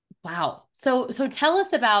 Wow. So tell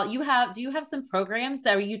us about, do you have some programs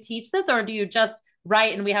that you teach this, or do you just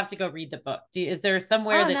write and we have to go read the book? Is there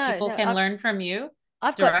somewhere Oh, that no, people no. can learn from you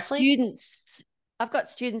I've got directly? students. I've got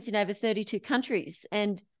students in over 32 countries,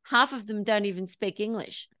 and half of them don't even speak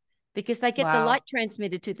English because they get the Wow. light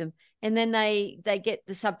transmitted to them, and then they get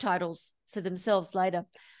the subtitles for themselves later.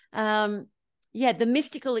 Yeah,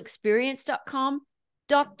 themysticalexperience.com.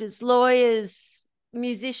 Doctors, lawyers,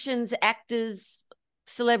 musicians, actors,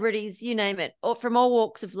 celebrities, you name it, or from all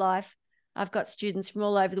walks of life. I've got students from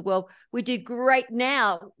all over the world. We do great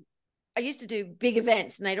now. I used to do big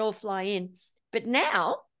events and they'd all fly in. But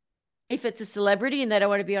now, if it's a celebrity and they don't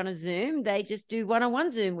want to be on a Zoom, they just do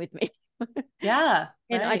one-on-one Zoom with me. Yeah.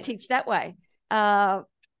 And I Right. teach that way.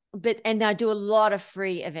 And I do a lot of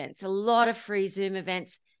free events, a lot of free Zoom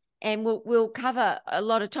events. And we'll cover a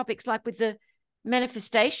lot of topics, like with the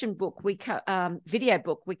manifestation book, video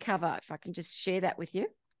book we cover. If I can just share that with you.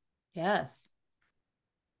 Yes.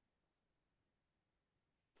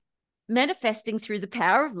 Manifesting through the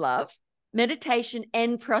power of love, meditation,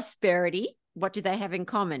 and prosperity. What do they have in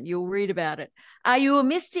common? You'll read about it. Are you a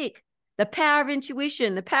mystic? The power of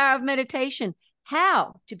intuition, the power of meditation,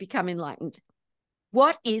 how to become enlightened.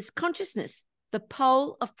 What is consciousness? The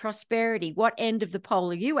pole of prosperity. What end of the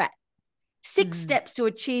pole are you at? 6 steps to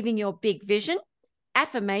achieving your big vision,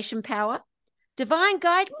 affirmation power, divine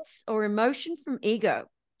guidance or emotion from ego,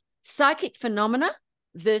 psychic phenomena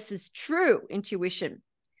versus true intuition,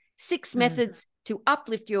 6 methods to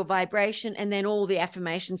uplift your vibration, and then all the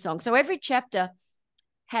affirmation songs. So every chapter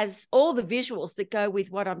has all the visuals that go with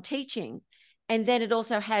what I'm teaching. And then it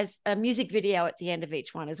also has a music video at the end of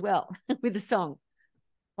each one as well with a song.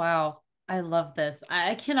 Wow. I love this.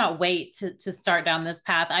 I cannot wait to start down this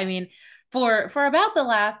path. I mean, for about the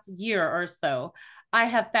last year or so, I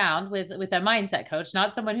have found with a mindset coach,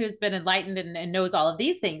 not someone who's been enlightened and knows all of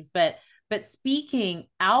these things, but speaking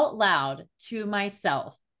out loud to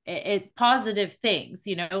myself, it positive things,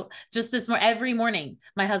 just every morning,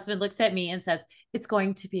 my husband looks at me and says, it's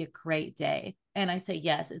going to be a great day. And I say,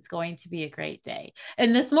 yes, it's going to be a great day.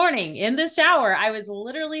 And this morning in the shower, I was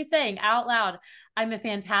literally saying out loud, I'm a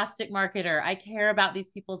fantastic marketer. I care about these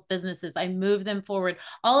people's businesses. I move them forward.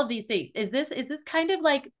 All of these things. Is this kind of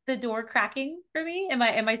like the door cracking for me? Am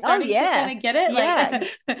I starting to kind of get it? Yeah.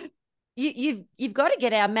 Like You've got to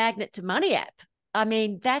get our Magnet to Money app. I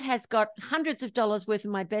mean, that has got hundreds of dollars worth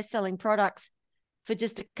of my best-selling products for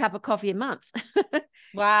just a cup of coffee a month.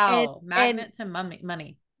 Wow. Magnet to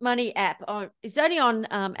money. Money app. Oh, it's only on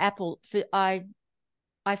Apple for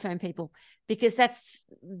iPhone people, because that's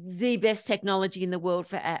the best technology in the world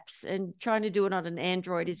for apps, and trying to do it on an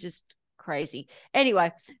Android is just crazy.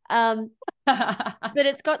 Anyway, but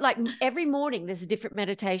it's got, like, every morning there's a different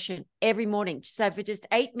meditation every morning. So for just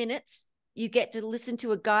 8 minutes, you get to listen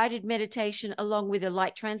to a guided meditation along with a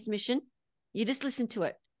light transmission. You just listen to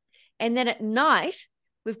it. And then at night,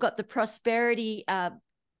 we've got the prosperity,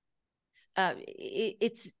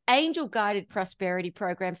 it's angel guided prosperity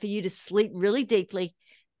program for you to sleep really deeply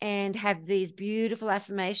and have these beautiful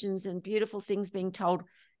affirmations and beautiful things being told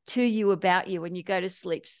to you about you when you go to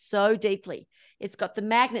sleep so deeply. It's got the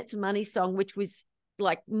Magnet to Money song, which was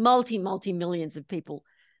like multi-millions of people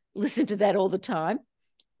listen to that all the time.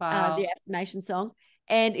 Wow. The affirmation song.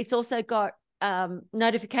 And it's also got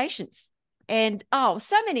notifications and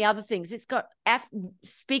so many other things. It's got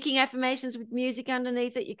speaking affirmations with music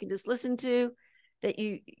underneath it. You can just listen to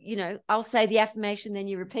that. I'll say the affirmation, then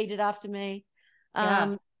you repeat it after me.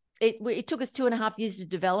 Yeah. It took us 2.5 years to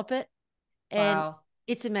develop it, and Wow.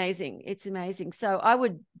 it's amazing. It's amazing. So I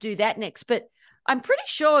would do that next, but I'm pretty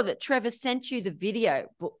sure that Trevor sent you the video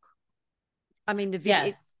book. I mean, the video.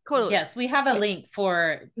 Yes. Yes, we have a link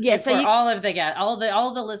for all of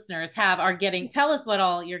the listeners are getting. Tell us what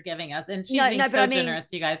all you're giving us, and she's being so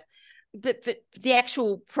generous, you guys. But the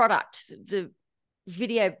actual product, the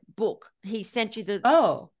video book, he sent you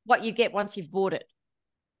what you get once you've bought it.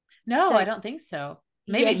 No, so, I don't think so.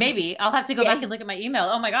 Maybe I'll have to go back and look at my email.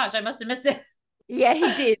 Oh my gosh, I must have missed it. Yeah,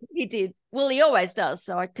 he did. Well, he always does.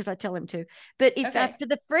 So because I tell him to. But if for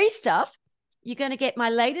the free stuff, you're going to get my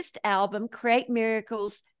latest album, Create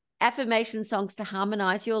Miracles, affirmation songs to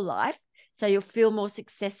harmonize your life, so you'll feel more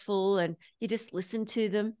successful, and you just listen to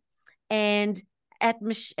them. And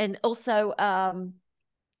also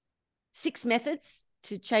 6 methods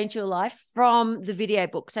to change your life from the video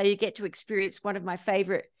book. So you get to experience one of my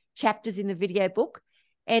favorite chapters in the video book,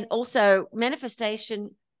 and also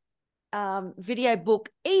manifestation video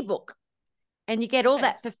book ebook, and you get all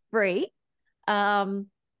that for free.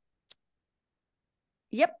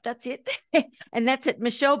 Yep, that's it. And that's at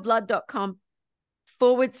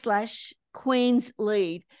michelleblood.com/Queen's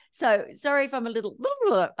Lead. So sorry if I'm a little,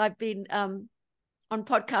 I've been on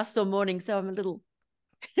podcasts all morning, so I'm a little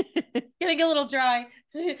Getting a little dry.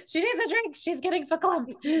 She needs a drink. She's getting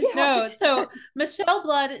verklempt. Yeah, No. So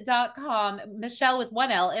micheleblood.com, Michele with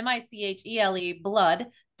one L, Michele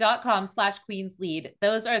blood.com/Queen's Lead.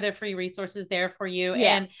 Those are the free resources there for you.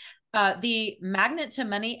 Yeah. And the Magnet to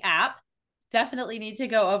Money app, definitely need to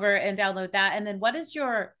go over and download that. And then what is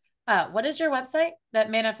your website?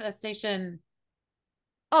 That manifestation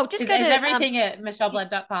Oh, just is go to everything at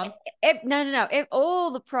micheleblood.com. no.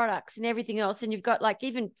 All the products and everything else. And you've got, like,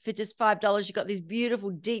 even for just $5, you've got these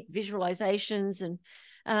beautiful, deep visualizations and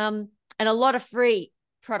a lot of free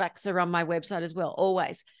products are on my website as well.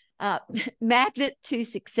 Always.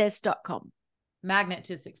 Magnet2success.com.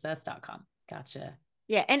 Magnet2success.com. Gotcha.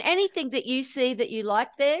 Yeah. And anything that you see that you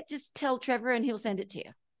like there, just tell Trevor and he'll send it to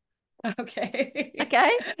you. Okay. Okay.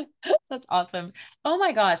 That's awesome. Oh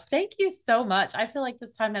my gosh. Thank you so much. I feel like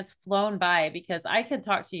this time has flown by because I could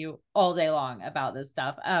talk to you all day long about this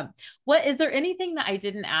stuff. What is there anything that I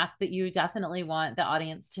didn't ask that you definitely want the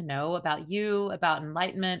audience to know about you, about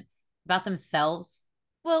enlightenment, about themselves?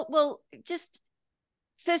 Well, just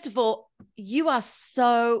first of all, you are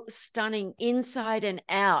so stunning inside and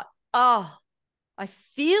out. Oh, I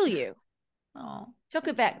feel you. Oh, Talk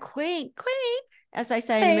about queen, as they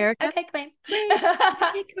say in hey, America. okay, Queen.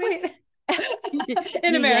 Okay, queen.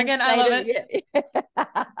 In You American, Yanks I love say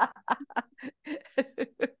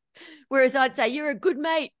it. Whereas I'd say you're a good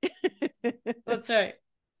mate. That's right.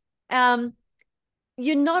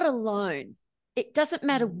 You're not alone. It doesn't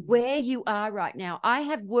matter where you are right now. I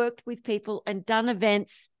have worked with people and done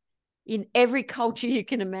events in every culture you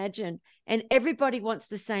can imagine. And everybody wants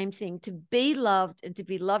the same thing, to be loved and to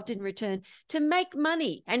be loved in return, to make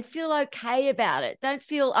money and feel okay about it. Don't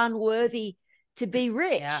feel unworthy to be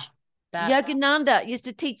rich. Yeah, Yogananda used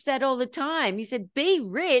to teach that all the time. He said, be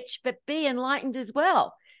rich, but be enlightened as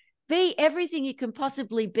well. Be everything you can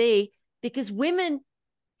possibly be, because women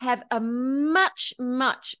have a much,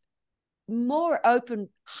 much more open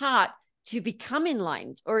heart to become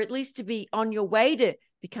enlightened, or at least to be on your way to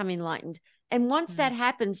become enlightened. And once that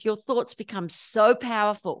happens, your thoughts become so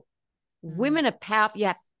powerful. Women are powerful. You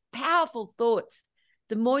have powerful thoughts.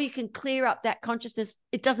 The more you can clear up that consciousness,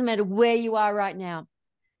 it doesn't matter where you are right now.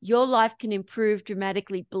 Your life can improve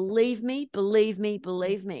dramatically. Believe me,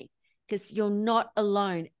 because you're not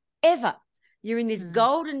alone ever. You're in this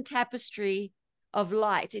golden tapestry of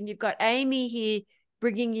light, and you've got Amy here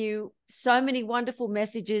bringing you so many wonderful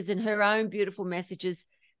messages and her own beautiful messages.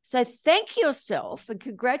 So thank yourself and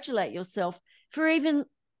congratulate yourself for even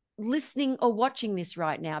listening or watching this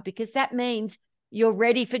right now, because that means you're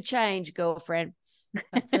ready for change, girlfriend.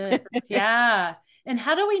 That's it. Yeah. And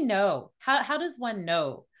how do we know? How does one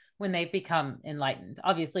know when they become enlightened?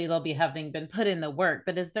 Obviously, they'll be having been put in the work,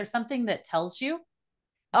 but is there something that tells you?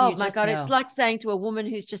 Oh my God, it's like saying to a woman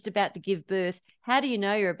who's just about to give birth, how do you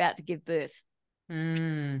know you're about to give birth? Wow.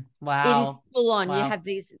 It is full on. Wow. You have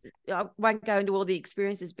these, I won't go into all the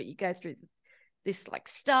experiences, but you go through this like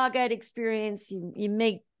Stargate experience. You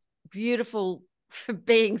meet beautiful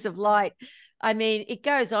beings of light. I mean, it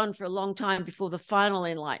goes on for a long time before the final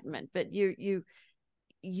enlightenment, but it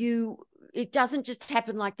doesn't just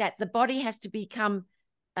happen like that. The body has to become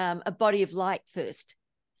a body of light first.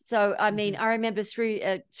 So, I mean, I remember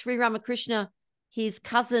Sri Ramakrishna, his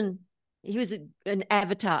cousin, he was an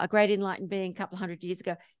avatar, a great enlightened being a couple of 100 years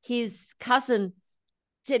ago. His cousin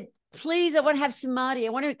said, please, I want to have samadhi.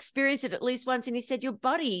 I want to experience it at least once. And he said, your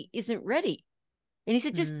body isn't ready. And he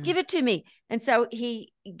said, just give it to me. And so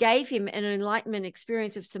he gave him an enlightenment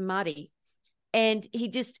experience of samadhi. And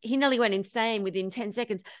he nearly went insane within 10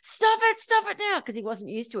 seconds. Stop it now, because he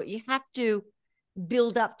wasn't used to it. You have to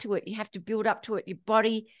build up to it. You have to build up to it. Your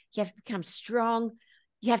body, you have to become strong.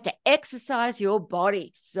 You have to exercise your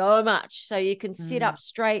body so much so you can sit up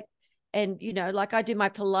straight. And, you know, like I do my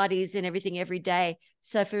Pilates and everything every day.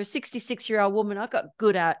 So for a 66-year-old woman, I've got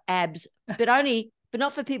good abs, but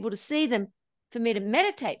not for people to see them, for me to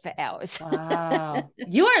meditate for hours. Wow.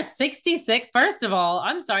 You are 66. First of all,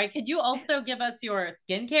 I'm sorry. Could you also give us your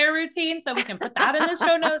skincare routine so we can put that in the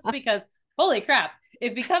show notes? Because holy crap,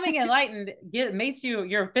 if becoming enlightened makes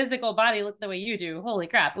your physical body look the way you do, holy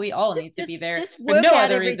crap, we all need to be there. Just work out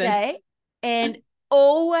every day and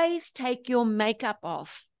always take your makeup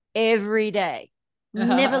off every day.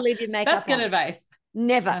 Never leave your makeup on. That's good advice.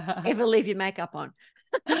 Never, ever leave your makeup on.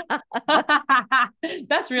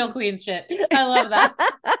 That's real queen shit. I love that.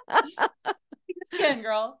 Skin,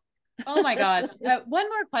 girl. Oh my gosh. One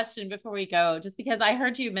more question before we go, just because I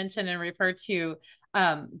heard you mention and refer to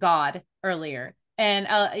God earlier. And,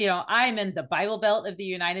 I'm in the Bible Belt of the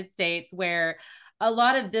United States, where a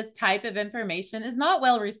lot of this type of information is not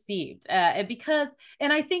well received and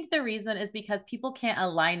I think the reason is because people can't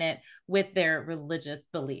align it with their religious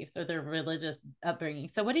beliefs or their religious upbringing.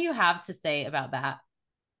 So what do you have to say about that?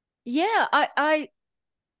 Yeah, I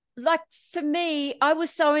like, for me, I was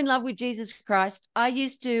so in love with Jesus Christ. I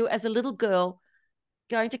used to, as a little girl,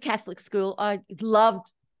 going to Catholic school. I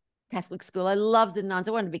loved Catholic school. I loved the nuns.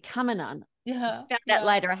 I wanted to become a nun. Yeah. Found out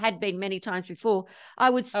later I had been many times before. I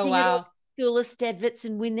would Oh, sing at all wow. school estedvets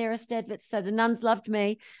and win their estedvets. So the nuns loved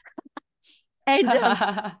me. And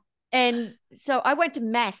and so I went to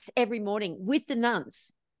mass every morning with the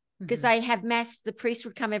nuns, because Mhm. they have mass. The priest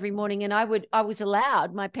would come every morning, and I was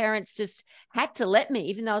allowed. My parents just had to let me,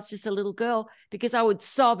 even though I was just a little girl, because I would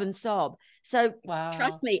sob and sob. So Wow.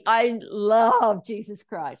 trust me, I love Jesus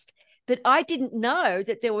Christ. But I didn't know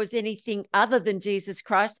that there was anything other than Jesus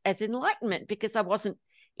Christ as enlightenment, because I wasn't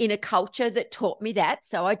in a culture that taught me that.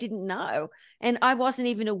 So I didn't know. And I wasn't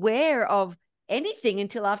even aware of anything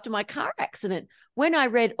until after my car accident, when I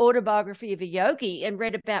read Autobiography of a Yogi and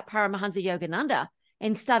read about Paramahansa Yogananda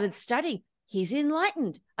and started studying. He's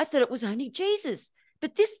enlightened. I thought it was only Jesus.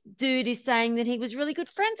 But this dude is saying that he was really good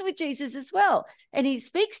friends with Jesus as well. And he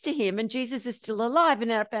speaks to him, and Jesus is still alive. And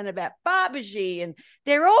then I found out about Babaji, and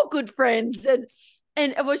they're all good friends. And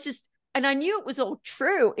it was just, and I knew it was all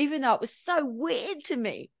true, even though it was so weird to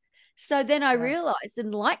me. So then I Yeah. realized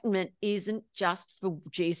enlightenment isn't just for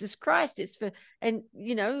Jesus Christ. It's for, and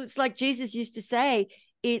it's like Jesus used to say,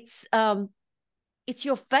 it's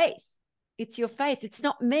your faith. It's your faith. It's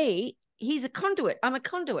not me. He's a conduit. I'm a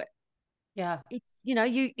conduit. Yeah.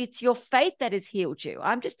 It's your faith that has healed you.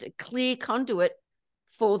 I'm just a clear conduit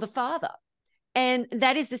for the Father. And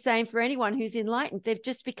that is the same for anyone who's enlightened. They've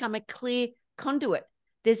just become a clear conduit.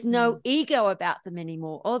 There's no ego about them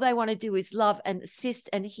anymore. All they want to do is love and assist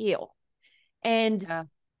and heal. And Yeah.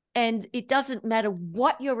 and it doesn't matter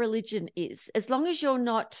what your religion is, as long as you're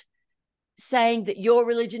not saying that your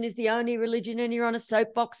religion is the only religion and you're on a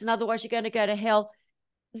soapbox and otherwise you're going to go to hell.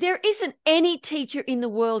 There isn't any teacher in the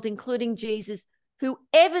world, including Jesus, who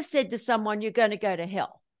ever said to someone, you're going to go to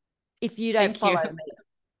hell if you don't Thank you. follow me.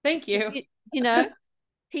 Thank you.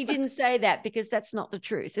 He didn't say that, because that's not the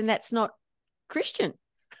truth, and that's not Christian.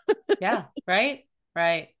 Yeah. Right.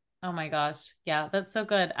 Right. Oh my gosh. Yeah. That's so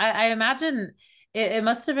good. I imagine it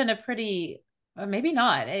must have been a pretty, or maybe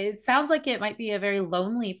not. It sounds like it might be a very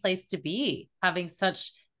lonely place to be, having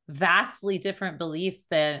such vastly different beliefs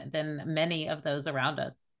than many of those around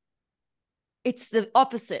us. It's the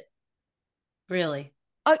opposite. Really.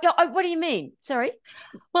 Oh, what do you mean? Sorry.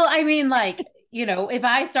 Well, I mean, like, if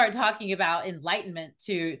I start talking about enlightenment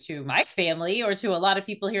to my family or to a lot of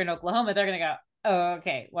people here in Oklahoma, they're gonna go, "Oh,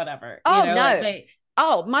 okay, whatever." Oh, Like no. they,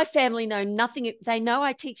 Oh, my family know nothing. They know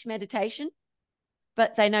I teach meditation,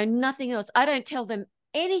 but they know nothing else. I don't tell them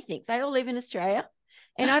anything. They all live in Australia,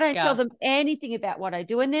 and I don't tell yeah, them anything about what I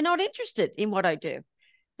do, and they're not interested in what I do.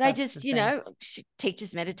 They that's the just, thing. she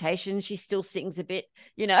teaches meditation. She still sings a bit,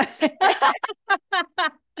 you know.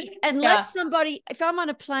 Yeah, Unless somebody, if I'm on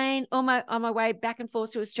a plane on my way back and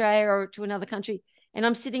forth to Australia or to another country, and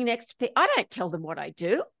I'm sitting next to people, I don't tell them what I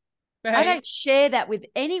do. I right. don't share that with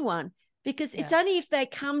anyone, because it's Yeah, only if they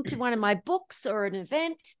come to one of my books or an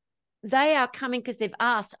event, they are coming because they've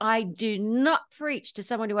asked. I do not preach to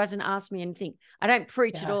someone who hasn't asked me anything. I don't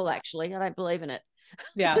preach at yeah, all, actually. I don't believe in it.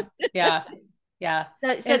 yeah, yeah, yeah. So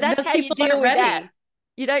And that's those how you people deal aren't with that. ready.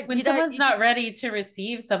 You don't, When someone's you not just, ready to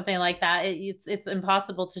receive something like that, it's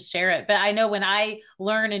impossible to share it. But I know when I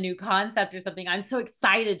learn a new concept or something, I'm so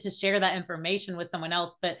excited to share that information with someone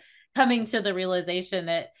else. But coming to the realization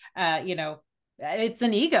that it's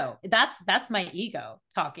an ego. That's my ego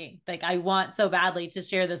talking. Like, I want so badly to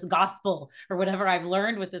share this gospel or whatever I've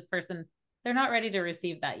learned with this person. They're not ready to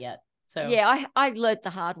receive that yet. So yeah, I learned the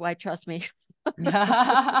hard way, trust me.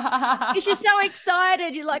 yeah, Because you're so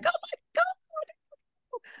excited. You're like, oh my God,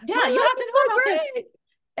 you my have life to is know so about this. great.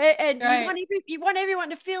 And Right. you want everyone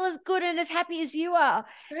to feel as good and as happy as you are.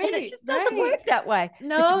 And it Right. just doesn't Right. work that way. But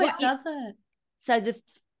No, it doesn't. so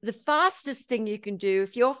the fastest thing you can do,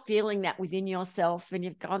 if you're feeling that within yourself and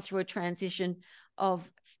you've gone through a transition of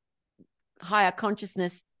higher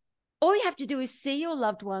consciousness, all you have to do is see your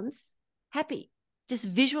loved ones happy. Just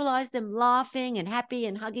visualize them laughing and happy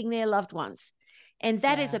and hugging their loved ones. And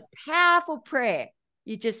that is Yeah. a powerful prayer.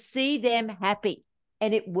 You just see them happy,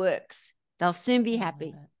 and it works. They'll soon be I love happy.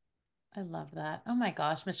 it. I love that. Oh my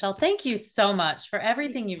gosh, Michelle, thank you so much for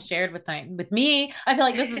everything you've shared with me. I feel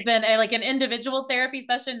like this has been like an individual therapy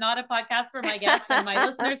session, not a podcast for my guests and my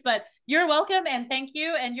listeners, but you're welcome and thank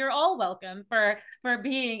you. And you're all welcome for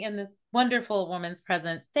being in this wonderful woman's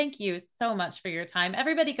presence. Thank you so much for your time.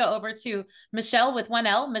 Everybody go over to Michele with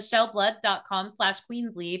 1L,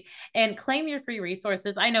 micheleblood.com/queenslead and claim your free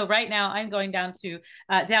resources. I know right now I'm going down to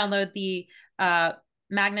download the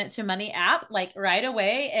Magnet to Money app like right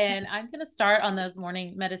away, and I'm going to start on those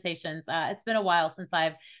morning meditations. It's been a while since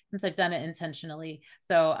I've done it intentionally.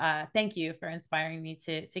 So thank you for inspiring me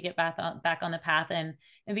to get back on the path and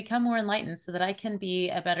become more enlightened so that I can be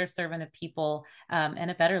a better servant of people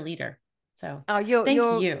and a better leader. So thank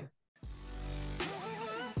you.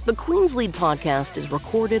 The Queen's Lead podcast is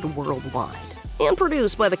recorded worldwide and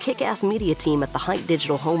produced by the kick-ass media team at the Height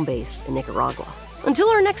Digital home base in Nicaragua. Until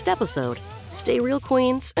our next episode, stay real,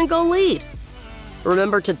 Queens, and go lead.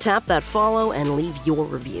 Remember to tap that follow and leave your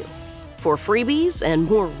review. For freebies and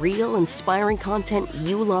more real, inspiring content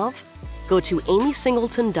you love, go to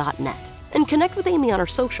amysingleton.net and connect with Amy on her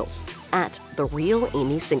socials at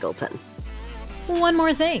 @TheRealAmySingleton. One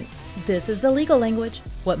more thing. This is the legal language,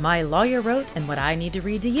 what my lawyer wrote and what I need to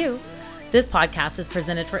read to you. This podcast is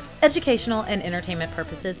presented for educational and entertainment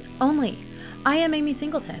purposes only. I am Amy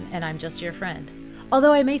Singleton, and I'm just your friend.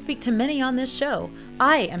 Although I may speak to many on this show,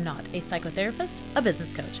 I am not a psychotherapist, a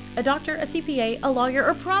business coach, a doctor, a CPA, a lawyer,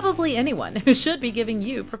 or probably anyone who should be giving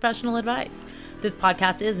you professional advice. This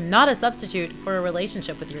podcast is not a substitute for a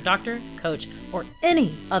relationship with your doctor, coach, or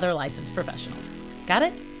any other licensed professional. Got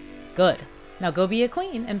it? Good. Now go be a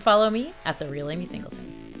queen and follow me at The Real Amy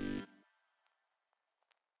Singleton.